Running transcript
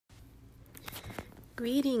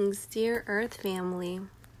Greetings, dear Earth family.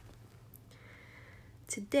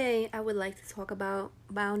 Today, I would like to talk about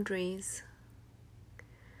boundaries.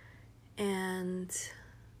 And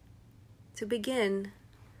to begin,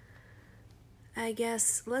 I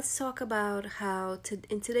guess let's talk about how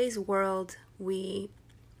in today's world we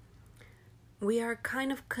are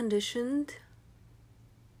kind of conditioned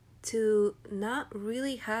to not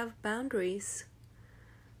really have boundaries,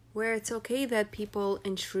 where it's okay that people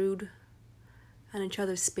intrude on each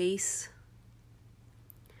other's space.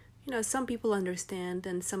 You know, some people understand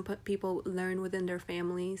and some people learn within their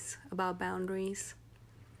families about boundaries.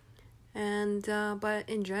 And but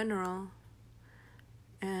in general,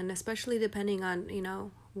 and especially depending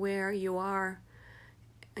on, where you are,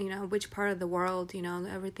 which part of the world,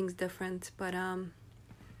 everything's different. But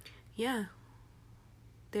yeah,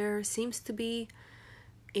 there seems to be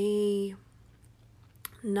a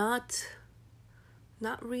not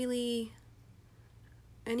really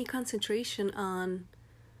any concentration on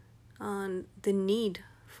the need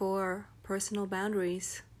for personal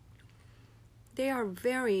boundaries. They are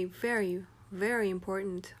very, very, very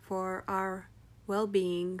important for our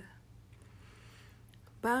well-being.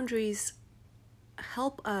 Boundaries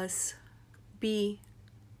help us be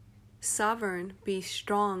sovereign, be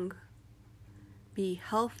strong, be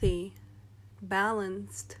healthy,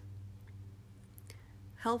 balanced.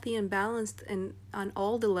 Healthy and balanced on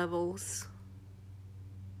all the levels.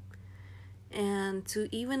 And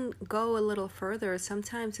to even go a little further,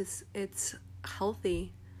 sometimes it's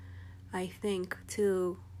healthy, I think,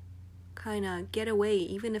 to kind of get away,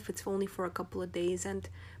 even if it's only for a couple of days, and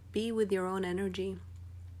be with your own energy,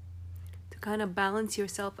 to kind of balance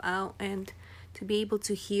yourself out and to be able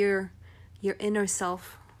to hear your inner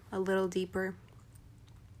self a little deeper.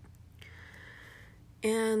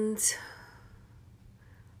 And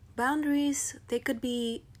boundaries, they could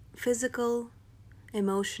be physical,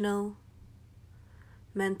 emotional,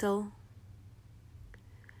 mental,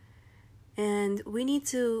 and we need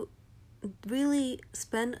to really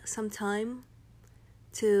spend some time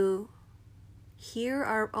to hear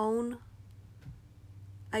our own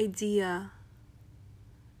idea.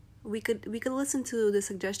 We could listen to the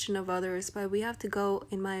suggestion of others, but we have to go,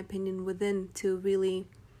 in my opinion, within to really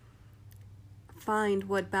find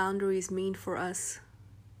what boundaries mean for us.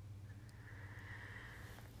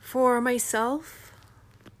 For myself,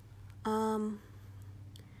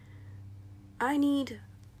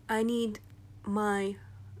 I need my,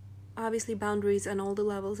 obviously, boundaries on all the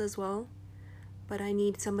levels as well, but I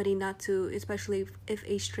need somebody not to, especially if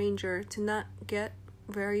a stranger, to not get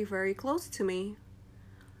very, very close to me,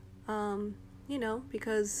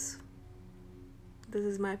 because this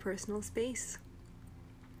is my personal space.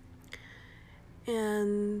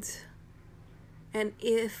 And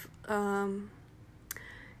if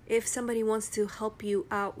somebody wants to help you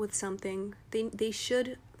out with something, they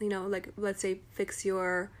should, like, let's say, fix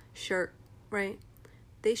your shirt, right?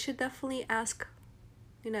 They should definitely ask,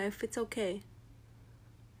 if it's okay.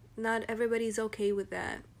 Not everybody's okay with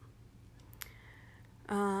that.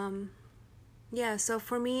 Yeah, so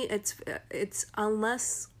for me, it's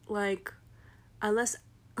unless unless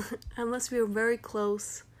we're very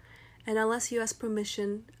close, and unless you ask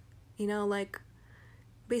permission,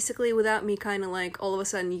 basically without me kind of like all of a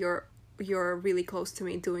sudden you're really close to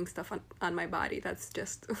me doing stuff on my body. That's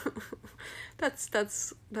just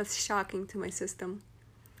that's shocking to my system.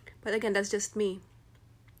 But again, that's just me.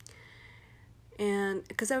 And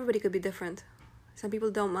because everybody could be different. Some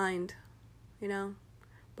people don't mind,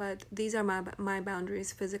 but these are my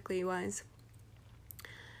boundaries, physically wise.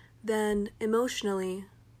 Then emotionally,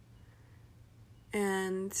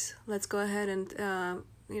 and let's go ahead and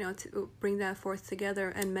to bring that forth together,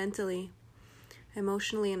 and mentally,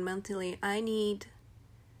 emotionally and mentally, I need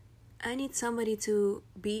somebody to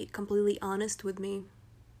be completely honest with me.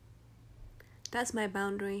 That's my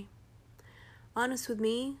boundary. Honest with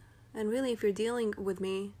me, and really, if you're dealing with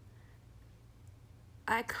me,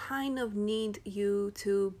 I kind of need you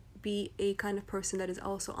to be a kind of person that is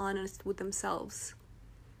also honest with themselves.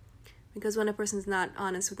 Because when a person's not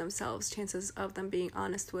honest with themselves, chances of them being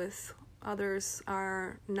honest with others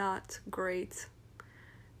are not great,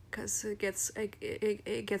 because it gets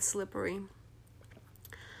slippery.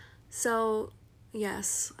 So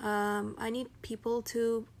yes, I need people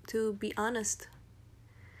to be honest,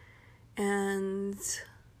 and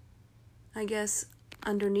I guess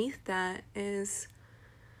underneath that is,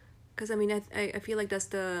 because I feel like that's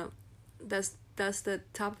the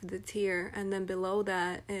top of the tier, and then below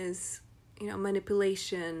that is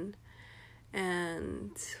manipulation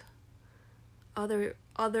and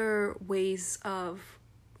other ways of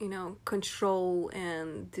control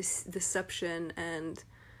and deception and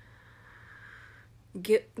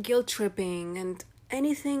guilt tripping and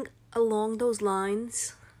anything along those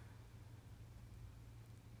lines,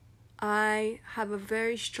 I have a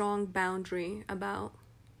very strong boundary about.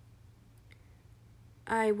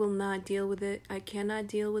 I will not deal with it. I cannot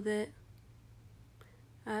deal with it.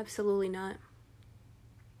 Absolutely not.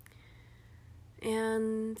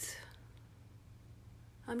 And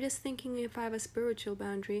I'm just thinking if I have a spiritual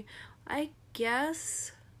boundary. I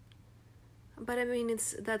guess, but I mean,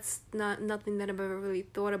 that's nothing that I've ever really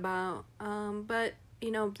thought about. But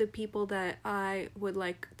the people that I would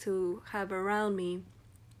like to have around me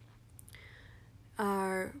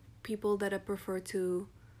are people that I prefer to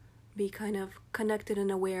be kind of connected and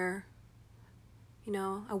aware,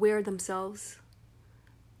 aware themselves,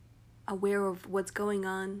 aware of what's going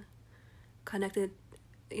on, connected,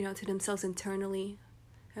 to themselves internally.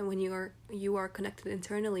 And when you are connected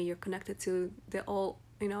internally, you're connected to the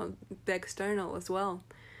external as well.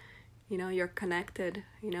 You're connected,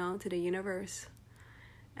 to the universe.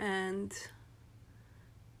 And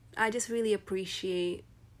I just really appreciate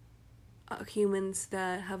humans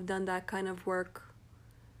that have done that kind of work,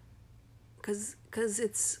 because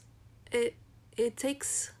it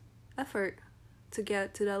takes effort to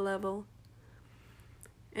get to that level.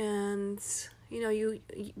 And you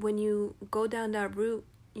when you go down that route,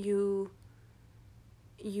 you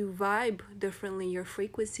vibe differently. Your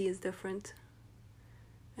frequency is different.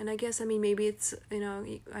 And I guess, maybe it's,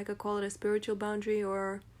 I could call it a spiritual boundary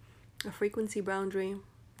or a frequency boundary.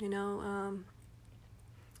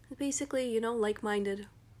 Basically, like-minded,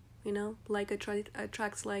 like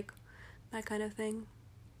attracts like, that kind of thing.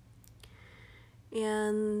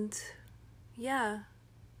 And yeah,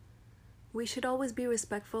 we should always be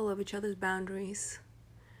respectful of each other's boundaries.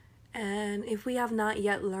 And if we have not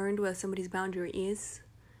yet learned what somebody's boundary is,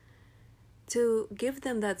 to give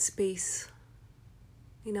them that space,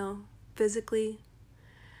 physically,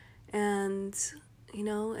 and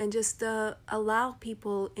and just allow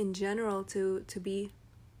people in general to be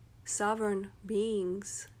sovereign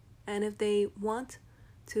beings. And if they want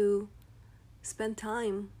to spend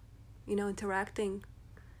time interacting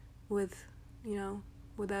with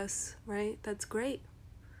with us, right, that's great.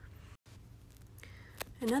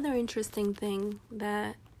 Another interesting thing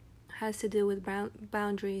that has to do with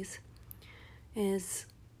boundaries is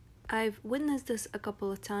I've witnessed this a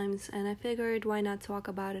couple of times, and I figured why not talk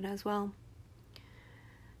about it as well.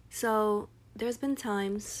 So there's been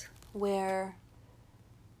times where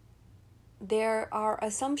there are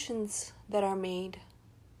assumptions that are made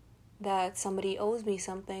that somebody owes me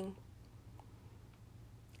something,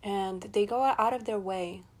 and they go out of their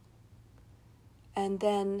way, and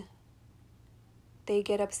then they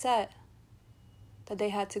get upset that they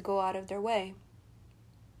had to go out of their way.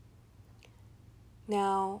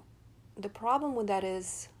 Now, the problem with that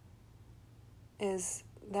is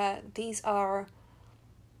that these are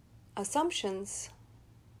assumptions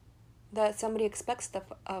that somebody expects stuff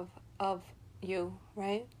of you,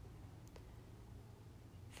 right?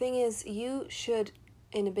 Thing is, you should,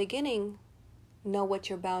 in the beginning, know what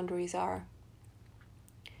your boundaries are,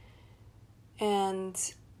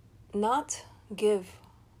 and not give,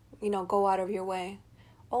 go out of your way.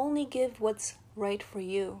 Only give what's right for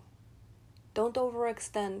you. Don't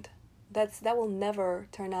overextend. That will never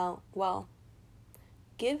turn out well.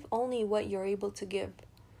 Give only what you're able to give.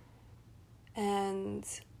 And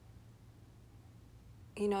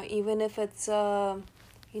even if it's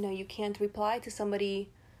you can't reply to somebody,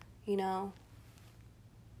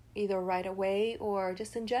 either right away or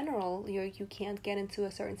just in general, you can't get into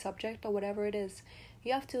a certain subject or whatever it is,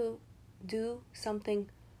 you have to do something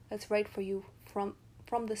that's right for you from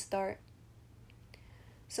the start.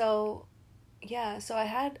 So I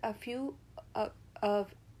had a few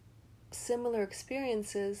of similar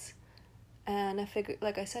experiences, and I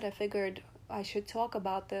figured I should talk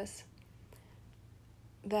about this,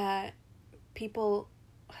 that people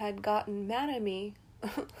had gotten mad at me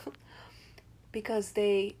because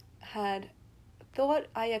they had thought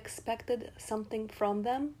I expected something from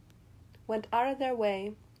them, went out of their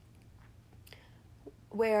way,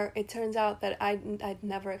 where it turns out that I'd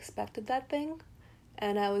never expected that thing,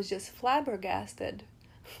 and I was just flabbergasted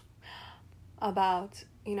about,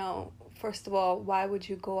 first of all, why would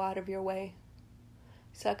you go out of your way?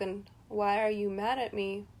 Second, why are you mad at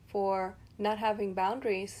me for not having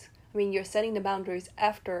boundaries? I mean, you're setting the boundaries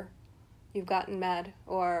after you've gotten mad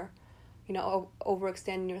or,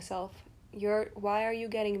 overextending yourself. Why are you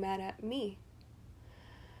getting mad at me?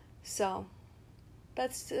 So, I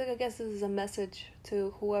guess this is a message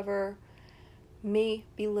to whoever may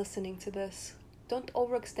be listening to this, Don't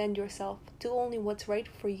overextend yourself. Do only what's right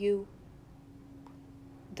for you.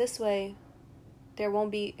 This way, there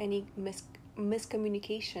won't be any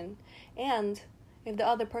miscommunication. And if the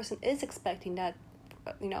other person is expecting that,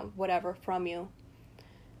 whatever from you,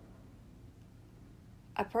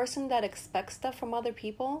 a person that expects stuff from other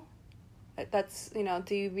people, that's,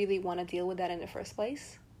 do you really want to deal with that in the first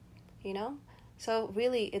place? So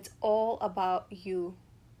really, it's all about you.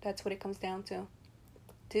 That's what it comes down to.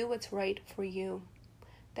 Do what's right for you.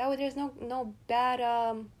 That way there's no bad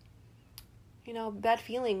bad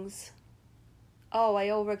feelings. Oh, I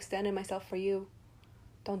overextended myself for you.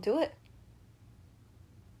 Don't do it.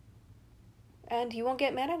 And you won't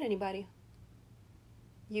get mad at anybody.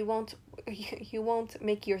 You won't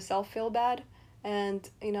make yourself feel bad and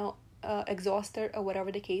exhausted or whatever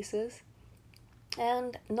the case is.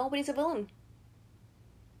 And nobody's a villain.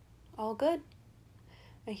 All good.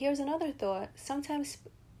 And here's another thought. Sometimes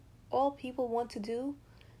all people want to do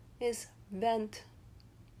is vent.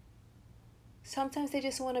 Sometimes they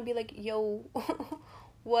just want to be like, yo,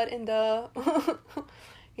 what in the,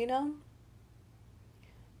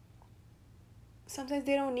 Sometimes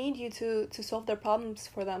they don't need you to solve their problems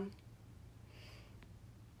for them.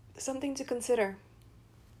 Something to consider.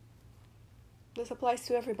 This applies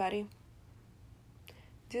to everybody.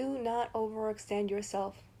 Do not overextend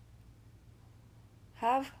yourself.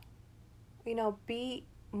 Be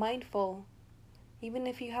mindful. Even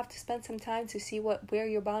if you have to spend some time to see where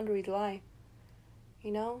your boundaries lie.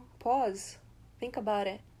 Pause. Think about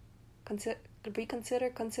it.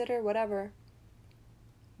 Consider whatever.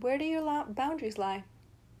 Where do your boundaries lie?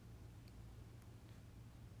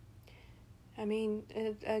 I mean,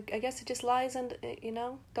 I guess it just lies and,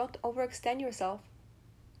 don't overextend yourself.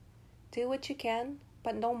 Do what you can,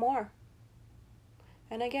 but no more.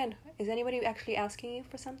 And again, is anybody actually asking you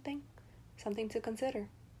for something? Something to consider.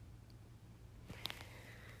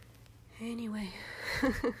 Anyway,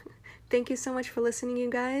 thank you so much for listening, you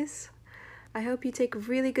guys. I hope you take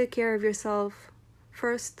really good care of yourself,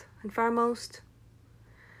 first and foremost.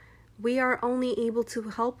 We are only able to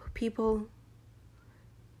help people,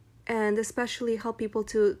 and especially help people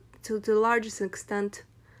to the largest extent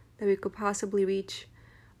that we could possibly reach,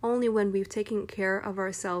 only when we've taken care of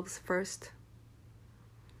ourselves first.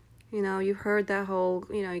 You've heard that whole,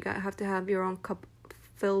 you have to have your own cup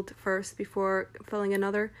filled first before filling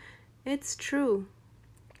another. It's true.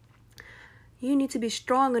 You need to be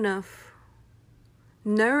strong enough,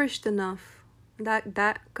 nourished enough.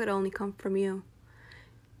 That could only come from you.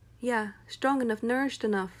 Yeah, strong enough, nourished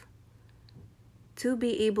enough to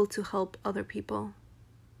be able to help other people.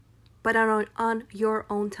 But on your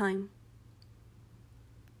own time.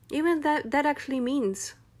 Even that actually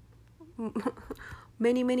means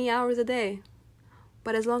many, many hours a day.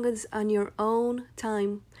 But as long as on your own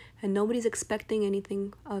time and nobody's expecting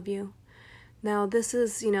anything of you. Now, this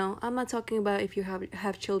is, I'm not talking about if you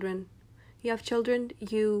have children. You have children,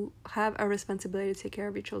 you have a responsibility to take care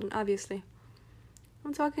of your children, obviously.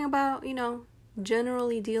 I'm talking about,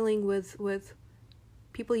 generally dealing with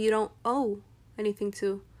people you don't owe anything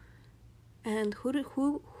to. And who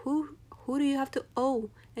do you have to owe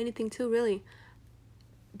anything to, really?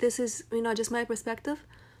 This is, just my perspective,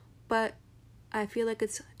 but I feel like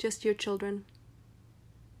it's just your children.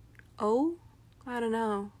 Oh, I don't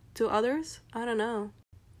know. To others? I don't know.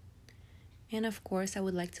 And of course, I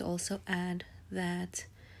would like to also add that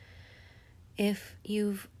if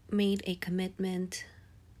you've made a commitment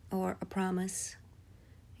or a promise,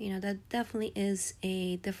 that definitely is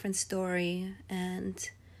a different story, and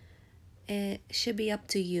it should be up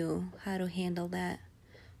to you how to handle that.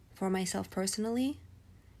 For myself personally,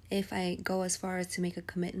 if I go as far as to make a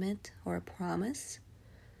commitment or a promise,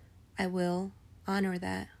 I will honor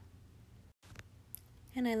that.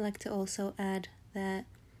 And I'd like to also add that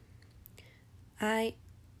I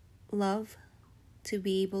love to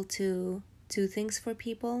be able to do things for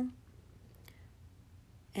people,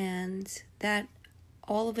 and that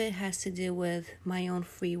all of it has to do with my own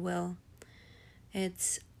free will.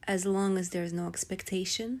 It's as long as there's no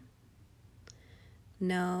expectation,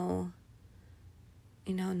 no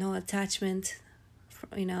attachment,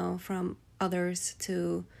 from others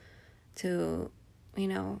to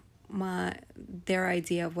their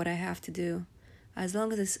idea of what I have to do. As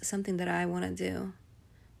long as it's something that I want to do,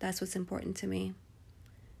 that's what's important to me.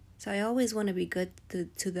 So I always want to be good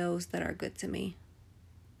to those that are good to me,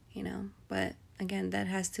 But again, that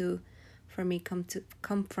has to, for me, come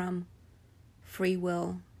from free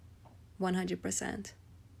will, 100%.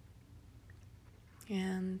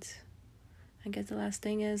 And I guess the last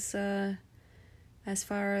thing is, as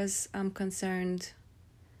far as I'm concerned,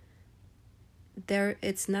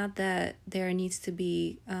 it's not that there needs to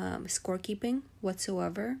be scorekeeping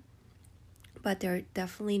whatsoever, but there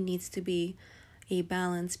definitely needs to be a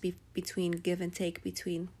balance between give and take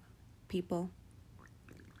between people.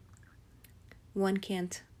 One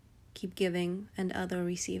can't keep giving and other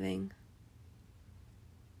receiving.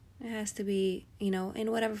 It has to be,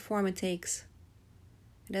 in whatever form it takes.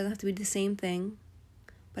 It doesn't have to be the same thing,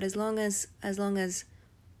 but as long as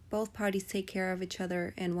both parties take care of each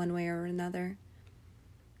other in one way or another,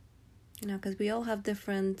 because we all have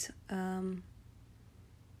different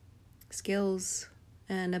skills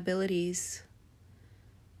and abilities.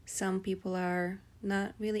 Some people are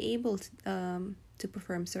not really able to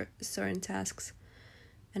perform certain tasks,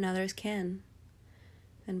 and others can,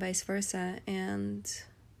 and vice versa. And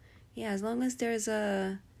yeah, as long as there's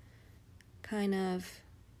a kind of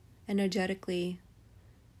energetically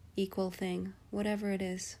equal thing, whatever it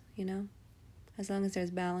is, as long as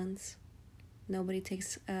there's balance, nobody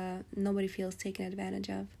feels taken advantage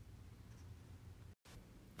of.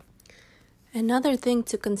 Another thing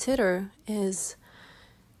to consider is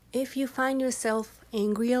if you find yourself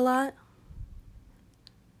angry a lot,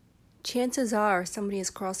 chances are somebody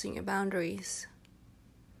is crossing your boundaries.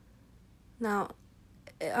 Now,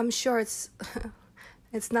 I'm sure it's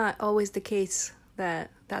not always the case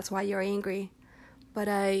that's why you're angry, but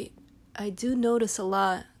I do notice a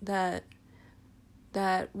lot that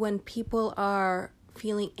when people are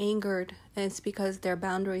feeling angered, it's because their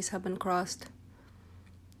boundaries have been crossed.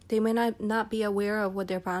 They may not be aware of what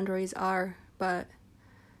their boundaries are, but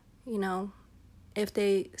if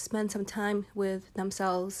they spend some time with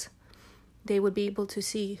themselves, they would be able to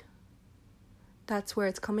see that's where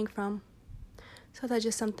it's coming from. So that's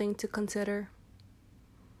just something to consider.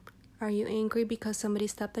 Are you angry because somebody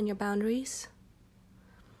stepped on your boundaries?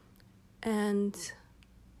 And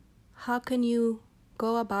how can you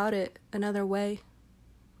go about it another way?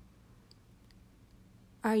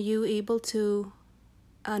 Are you able to,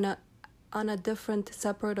 on a different,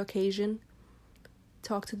 separate occasion,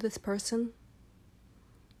 talk to this person?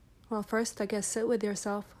 Well, first, I guess, sit with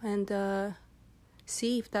yourself and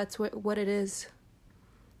see if that's what it is.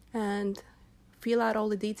 And feel out all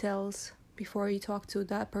the details before you talk to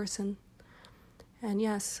that person. And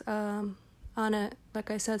yes, on a, like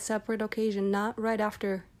I said, separate occasion, not right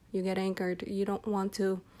after you get angered. You don't want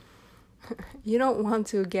to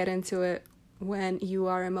get into it when you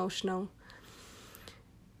are emotional.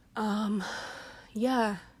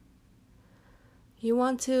 Yeah. You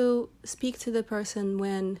want to speak to the person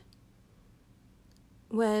when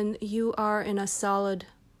you are in a solid,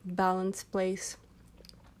 balanced place,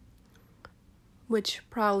 which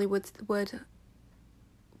probably would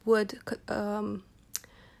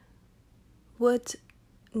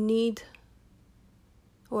need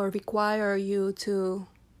or require you to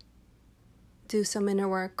do some inner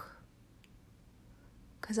work.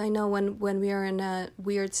 Because I know when we are in a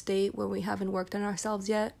weird state where we haven't worked on ourselves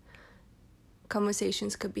yet,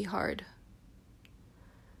 conversations could be hard.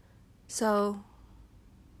 So,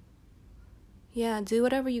 yeah, do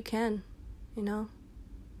whatever you can,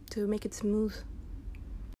 to make it smooth.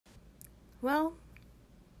 Well,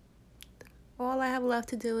 all I have left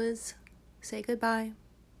to do is say goodbye.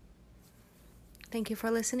 Thank you for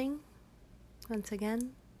listening. Once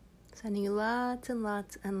again, sending you lots and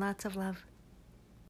lots and lots of love.